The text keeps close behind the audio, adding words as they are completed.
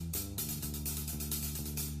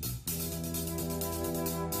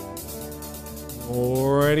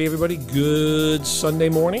Alrighty, everybody. Good Sunday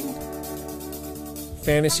morning.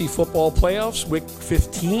 Fantasy football playoffs, week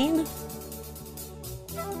 15.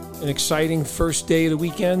 An exciting first day of the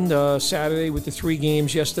weekend, Saturday with the 3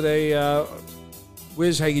 games yesterday.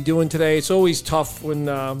 Wiz, how you doing today? It's always tough when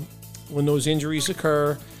those injuries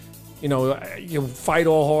occur. You know, you fight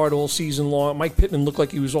all hard all season long. Mike Pittman looked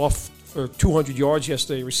like he was off for 200 yards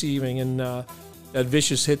yesterday receiving, and that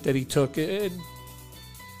vicious hit that he took.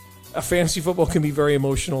 A fantasy football can be very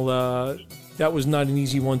emotional. That was not an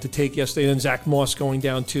easy one to take yesterday. And Zach Moss going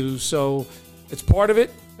down too. So it's part of it.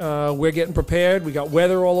 We're getting prepared. We got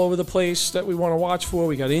weather all over the place that we want to watch for.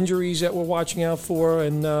 We got injuries that we're watching out for.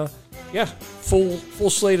 And full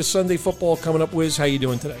slate of Sunday football coming up. Wiz, how you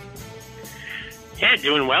doing today? Yeah,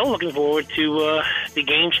 doing well. Looking forward to the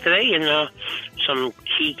games today and some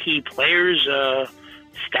key players.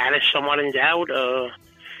 Status somewhat in doubt.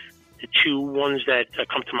 The 2 ones that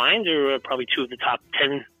come to mind are probably 2 of the top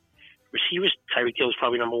 10 receivers. Tyreek Hill is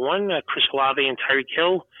probably number 1. Chris Olave and Tyreek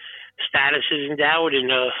Hill. Status is in doubt. And,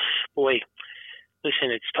 boy, listen,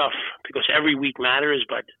 it's tough because every week matters.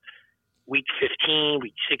 But week 15,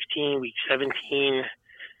 week 16, week 17,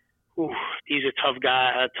 these are tough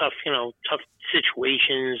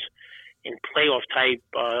situations in playoff type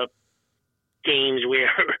games where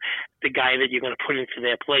the guy that you're going to put into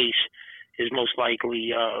their place is most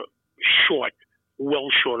likely well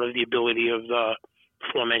short of the ability of the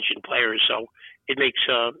aforementioned players. So it makes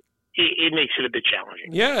it a bit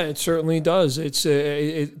challenging. Yeah, it certainly does. It's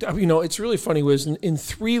it's really funny. Was in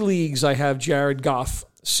 3 leagues I have Jared Goff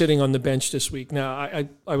sitting on the bench this week. Now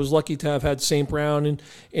I was lucky to have had St. Brown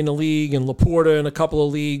in the league and Laporta in a couple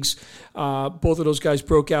of leagues. Both of those guys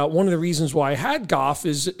broke out. One of the reasons why I had Goff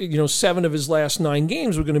is 7 of his last 9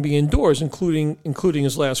 games were going to be indoors, including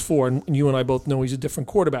his last 4. And you and I both know he's a different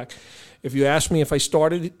quarterback. If you ask me if I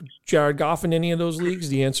started Jared Goff in any of those leagues,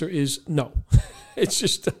 the answer is no. It's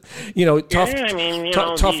just tough.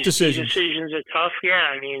 Tough decisions. These decisions are tough.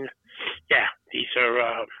 Yeah,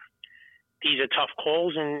 these are tough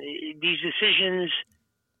calls, and these decisions,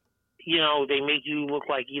 they make you look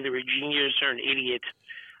like either a genius or an idiot.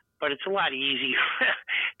 But it's a lot easier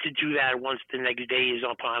to do that once the next day is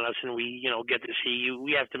upon us and we, get to see you.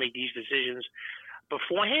 We have to make these decisions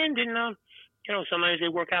beforehand, and sometimes they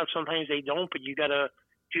work out, sometimes they don't. But you got to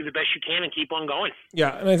do the best you can and keep on going.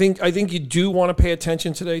 Yeah, and I think you do want to pay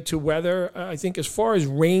attention today to weather. I think as far as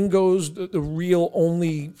rain goes, the real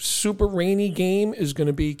only super rainy game is going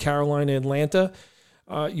to be Carolina-Atlanta.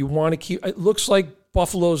 You want to keep – it looks like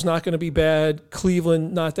Buffalo's not going to be bad.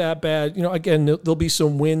 Cleveland, not that bad. Again, there'll be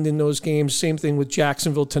some wind in those games. Same thing with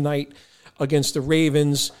Jacksonville tonight against the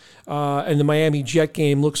Ravens. And the Miami Jet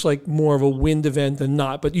game looks like more of a wind event than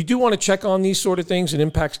not. But you do want to check on these sort of things. It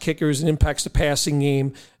impacts kickers. It impacts the passing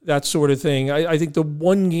game, that sort of thing. I think the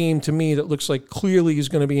one game to me that looks like clearly is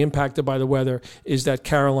going to be impacted by the weather is that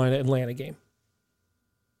Carolina-Atlanta game.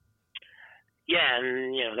 Yeah,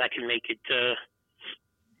 and, that can make it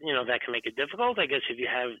difficult. I guess if you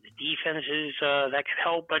have the defenses, that could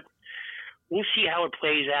help. But we'll see how it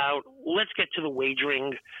plays out. Let's get to the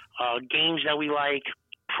wagering games that we like.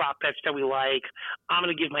 Prop bets that we like. I'm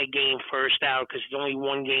going to give my game first out because it's only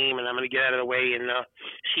one game, and I'm going to get out of the way and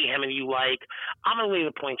see how many you like. I'm going to lay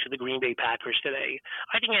the points for the Green Bay Packers today.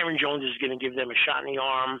 I think Aaron Jones is going to give them a shot in the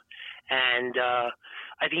arm, and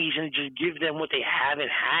I think he's going to just give them what they haven't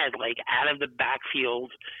had, like out of the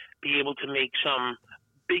backfield, be able to make some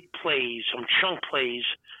big plays, some chunk plays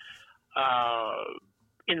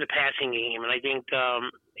in the passing game. And I think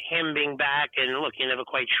him being back, and look, you're never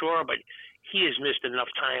quite sure, but he has missed enough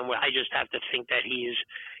time where I just have to think that he is,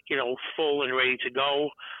 full and ready to go.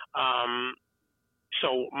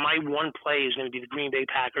 So my one play is going to be the Green Bay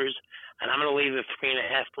Packers, and I'm going to lay the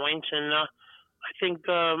 3.5 points. And I think,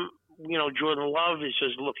 Jordan Love is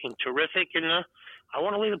just looking terrific, and I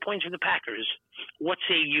want to lay the points for the Packers. What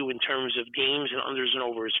say you in terms of games and unders and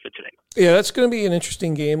overs for today? Yeah, that's going to be an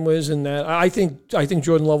interesting game, Wiz, and that I think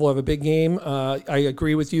Jordan Love will have a big game. I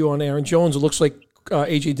agree with you on Aaron Jones. It looks like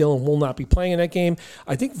A.J. Dillon will not be playing in that game.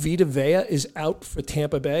 I think Vita Vea is out for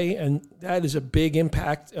Tampa Bay, and that is a big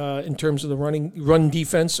impact in terms of the run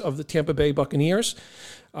defense of the Tampa Bay Buccaneers.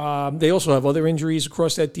 They also have other injuries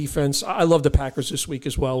across that defense. I love the Packers this week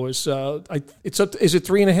as well. Is it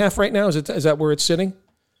 3.5 right now? Is that where it's sitting?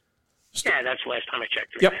 Yeah, that's the last time I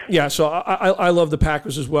checked. Yep. Yeah, so I love the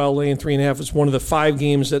Packers as well. Laying 3.5 is one of the 5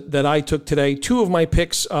 games that I took today. Two of my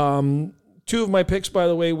picks, by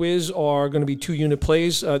the way, Wiz, are going to be 2-unit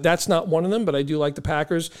plays. That's not one of them, but I do like the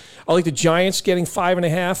Packers. I like the Giants getting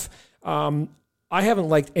 5.5. I haven't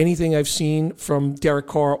liked anything I've seen from Derek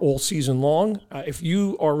Carr all season long. If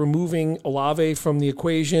you are removing Olave from the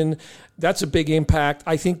equation, that's a big impact.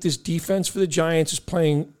 I think this defense for the Giants is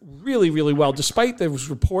playing really, really well, despite there was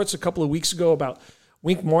reports a couple of weeks ago about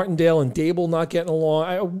Wink Martindale and Dable not getting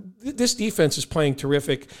along. This defense is playing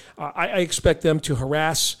terrific. I expect them to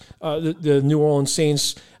harass the New Orleans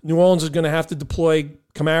Saints. New Orleans is going to have to deploy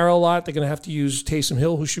Kamara a lot. They're going to have to use Taysom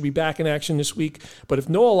Hill, who should be back in action this week. But if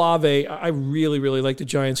no Olave, I really, really like the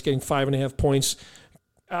Giants getting 5.5 points.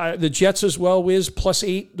 The Jets as well, Wiz,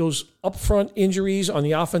 +8. Those upfront injuries on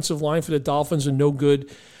the offensive line for the Dolphins are no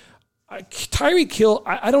good. Tyreek Hill,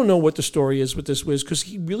 I don't know what the story is with this, Wiz, because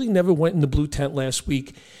he really never went in the blue tent last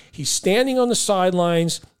week. He's standing on the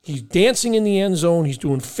sidelines. He's dancing in the end zone. He's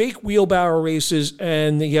doing fake wheelbarrow races,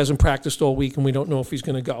 and he hasn't practiced all week, and we don't know if he's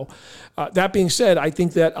going to go. That being said, I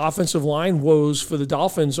think that offensive line woes for the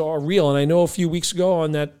Dolphins are real. And I know a few weeks ago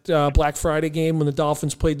on that Black Friday game when the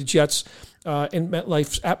Dolphins played the Jets at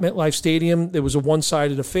MetLife Stadium, there was a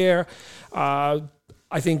one-sided affair.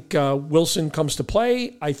 I think Wilson comes to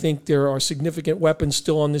play. I think there are significant weapons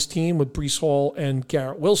still on this team with Breece Hall and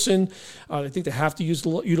Garrett Wilson. I think they have to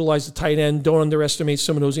utilize the tight end. Don't underestimate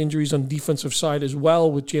some of those injuries on the defensive side as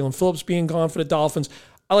well, with Jalen Phillips being gone for the Dolphins.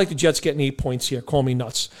 I like the Jets getting 8 points here. Call me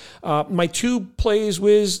nuts. My 2 plays,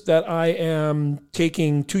 Wiz, that I am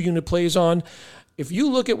taking 2-unit plays on. If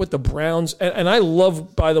you look at what the Browns, and I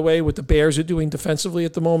love, by the way, what the Bears are doing defensively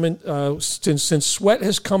at the moment, since Sweat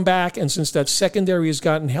has come back and since that secondary has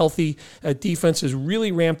gotten healthy, that defense has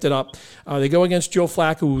really ramped it up. They go against Joe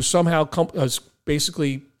Flacco, who somehow has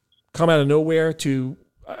basically come out of nowhere to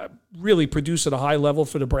really produce at a high level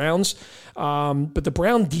for the Browns. But the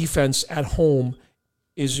Brown defense at home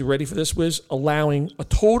is, you ready for this, Wiz, allowing a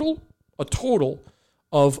total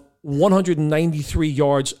of 193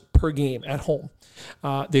 yards per game at home.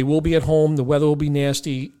 They will be at home. The weather will be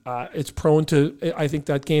nasty. It's prone to, I think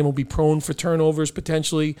that game will be prone for turnovers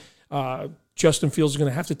potentially. Justin Fields is going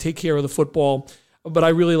to have to take care of the football. But I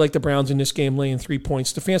really like the Browns in this game laying 3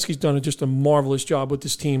 points. Stefanski's done just a marvelous job with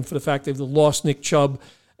this team for the fact they've lost Nick Chubb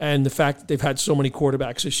and the fact that they've had so many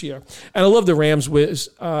quarterbacks this year. And I love the Rams,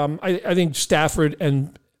 Wiz. I think Stafford,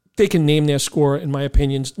 and they can name their score, in my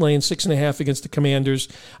opinion, laying 6.5 against the Commanders.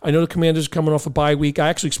 I know the Commanders are coming off a bye week. I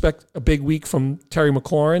actually expect a big week from Terry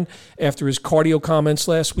McLaurin after his cardio comments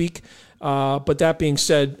last week. But that being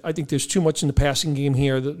said, I think there's too much in the passing game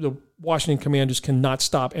here. The Washington Commanders cannot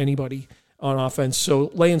stop anybody on offense.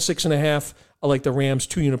 So laying 6.5, I like the Rams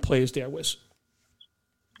 2-unit plays there, Wiz.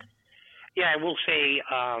 Yeah, I will say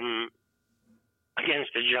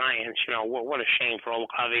against the Giants, what a shame for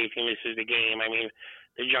Olave if he misses the game. I mean,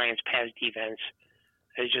 the Giants' pass defense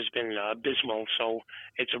has just been abysmal, so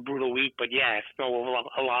it's a brutal week. But yeah, if no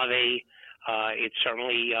Olave, it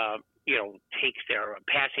certainly takes their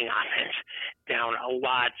passing offense down a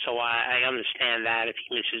lot. So I understand that if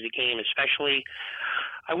he misses the game, especially.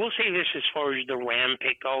 I will say this as far as the Ram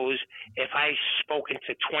pick goes: if I've spoken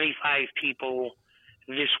to 25 people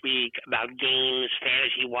this week about games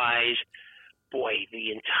fantasy-wise, boy,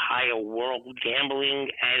 the entire world,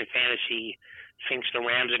 gambling and fantasy, thinks the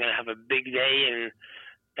Rams are going to have a big day, and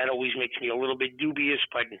that always makes me a little bit dubious.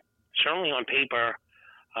 But certainly on paper,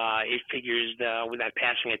 it figures with that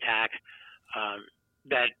passing attack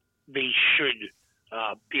that they should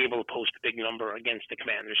be able to post a big number against the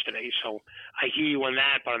Commanders today. So I hear you on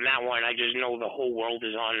that, but on that one, I just know the whole world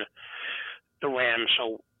is on the Rams.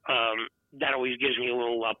 So that always gives me a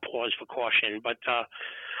little pause for caution. But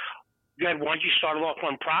good, why don't you start off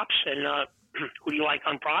on props, and who do you like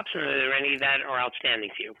on props, and are there any that are outstanding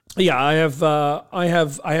to you? Yeah, I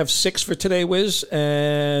have 6 for today, Wiz,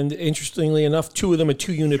 and interestingly enough, 2 of them are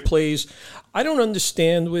 2-unit plays. I don't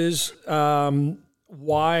understand, Wiz,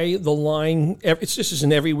 why the line. This is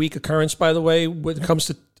an every week occurrence, by the way, when it comes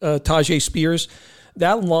to Tajay Spears.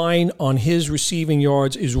 That line on his receiving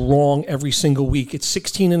yards is wrong every single week. It's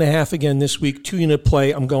 16.5 again this week, 2-unit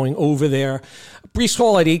play. I'm going over there. Breece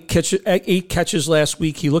Hall had 8 catches last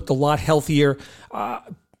week. He looked a lot healthier.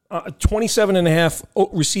 27.5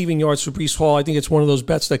 receiving yards for Breece Hall. I think it's one of those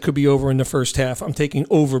bets that could be over in the first half. I'm taking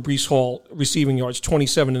over Breece Hall receiving yards,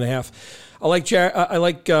 27.5. I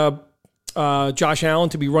like Josh Allen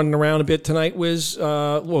to be running around a bit tonight, Wiz,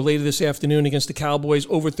 or later this afternoon against the Cowboys,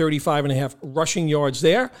 over 35.5 rushing yards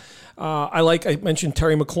there. I mentioned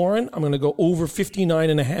Terry McLaurin. I'm going to go over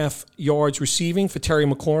 59.5 yards receiving for Terry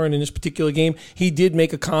McLaurin in this particular game. He did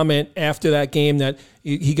make a comment after that game that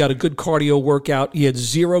he got a good cardio workout. He had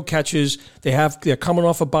 0 catches. They're coming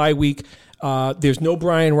off a bye week. There's no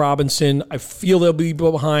Brian Robinson. I feel they'll be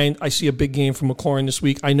behind. I see a big game from McLaurin this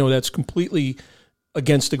week. I know that's completely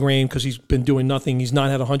against the grain because he's been doing nothing. He's not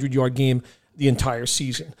had a 100-yard game the entire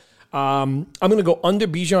season. I'm going to go under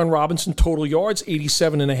Bijan Robinson total yards,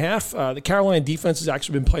 87.5. The Carolina defense has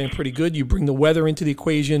actually been playing pretty good. You bring the weather into the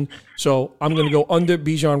equation, so I'm going to go under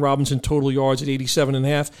Bijan Robinson total yards at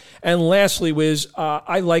 87.5. And lastly, Wiz,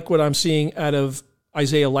 I like what I'm seeing out of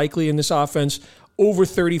Isaiah Likely in this offense, over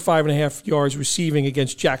 35.5 yards receiving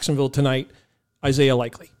against Jacksonville tonight. Isaiah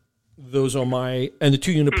Likely. Those are and the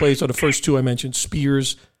 2 unit plays are the first 2 I mentioned,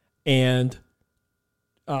 Spears and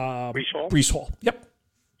Breece Hall. Yep.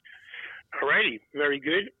 Alrighty, very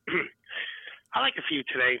good. I like a few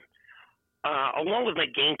today. Along with my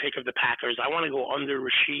game pick of the Packers, I want to go under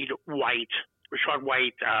Rashad White,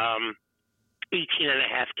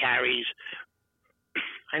 18.5 carries.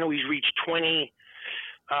 I know he's reached 20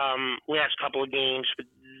 last couple of games, but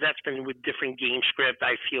that's been with different game script.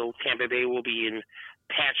 I feel Tampa Bay will be in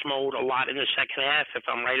pass mode a lot in the second half. If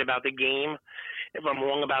I'm right about the game, if I'm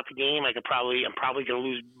wrong about the game, I'm probably going to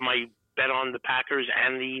lose my bet on the Packers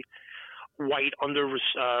and the White under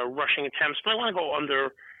rushing attempts. But I want to go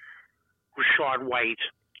under Rashad White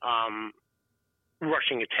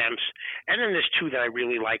rushing attempts. And then there's 2 that I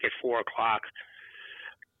really like at 4 o'clock.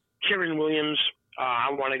 Kieran Williams, I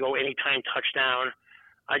want to go anytime touchdown.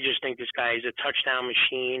 I just think this guy is a touchdown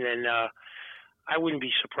machine, and I wouldn't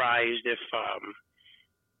be surprised if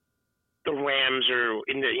the Rams are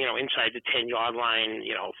inside the 10-yard line,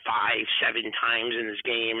 5-7 times in this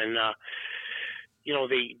game, and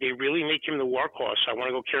they really make him the workhorse. I want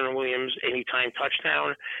to go Kieran Williams anytime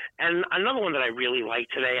touchdown. And another one that I really like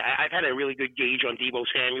today, I've had a really good gauge on Deebo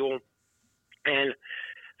Samuel, and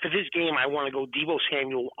for this game, I want to go Deebo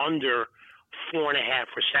Samuel under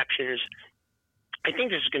 4.5 receptions. I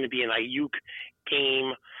think this is going to be an Ayuk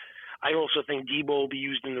game. I also think Deebo will be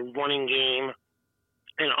used in the running game.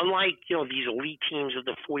 And unlike, these elite teams that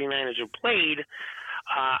the 49ers have played,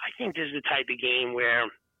 I think this is the type of game where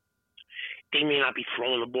they may not be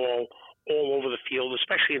throwing the ball all over the field,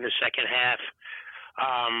 especially in the second half,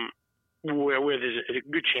 where there's a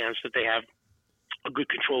good chance that they have a good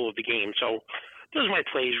control of the game. So those are my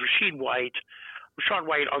plays. Rashad White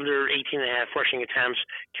under 18.5 rushing attempts.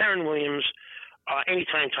 Karen Williams,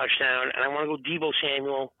 anytime touchdown. And I want to go Deebo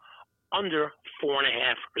Samuel under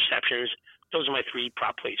 4.5 receptions. Those are my 3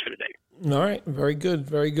 prop plays for the day. All right. Very good.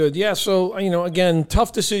 Very good. Yeah. So, again,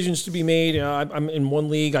 tough decisions to be made. I'm in one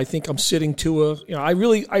league. I think I'm sitting Tua. I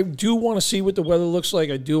do want to see what the weather looks like.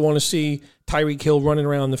 I do want to see Tyreek Hill running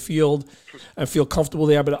around the field and feel comfortable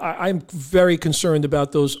there. But I'm very concerned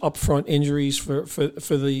about those upfront injuries for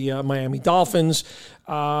the Miami Dolphins.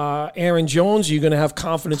 Aaron Jones, you're going to have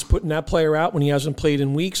confidence putting that player out when he hasn't played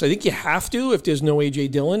in weeks. I think you have to if there's no A.J.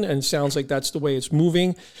 Dillon, and it sounds like that's the way it's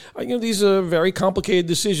moving. These are very complicated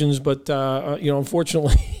decisions, but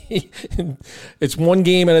unfortunately, it's one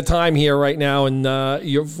game at a time here right now, and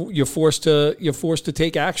you're forced to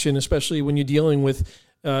take action, especially when you're dealing with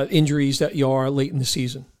injuries that you are late in the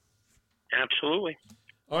season. Absolutely.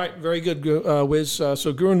 All right, very good, Wiz.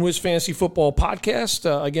 So Guru and Wiz Fantasy Football Podcast.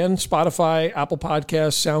 Again, Spotify, Apple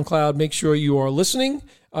Podcasts, SoundCloud. Make sure you are listening.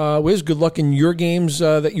 Wiz, good luck in your games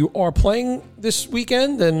that you are playing this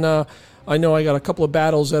weekend. And I know I got a couple of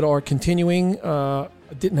battles that are continuing. I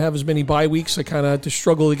didn't have as many bye weeks. I kind of had to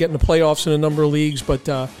struggle to get in the playoffs in a number of leagues. But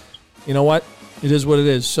you know what? It is what it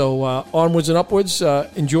is. So onwards and upwards.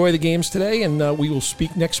 Enjoy the games today, and we will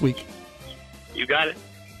speak next week. You got it.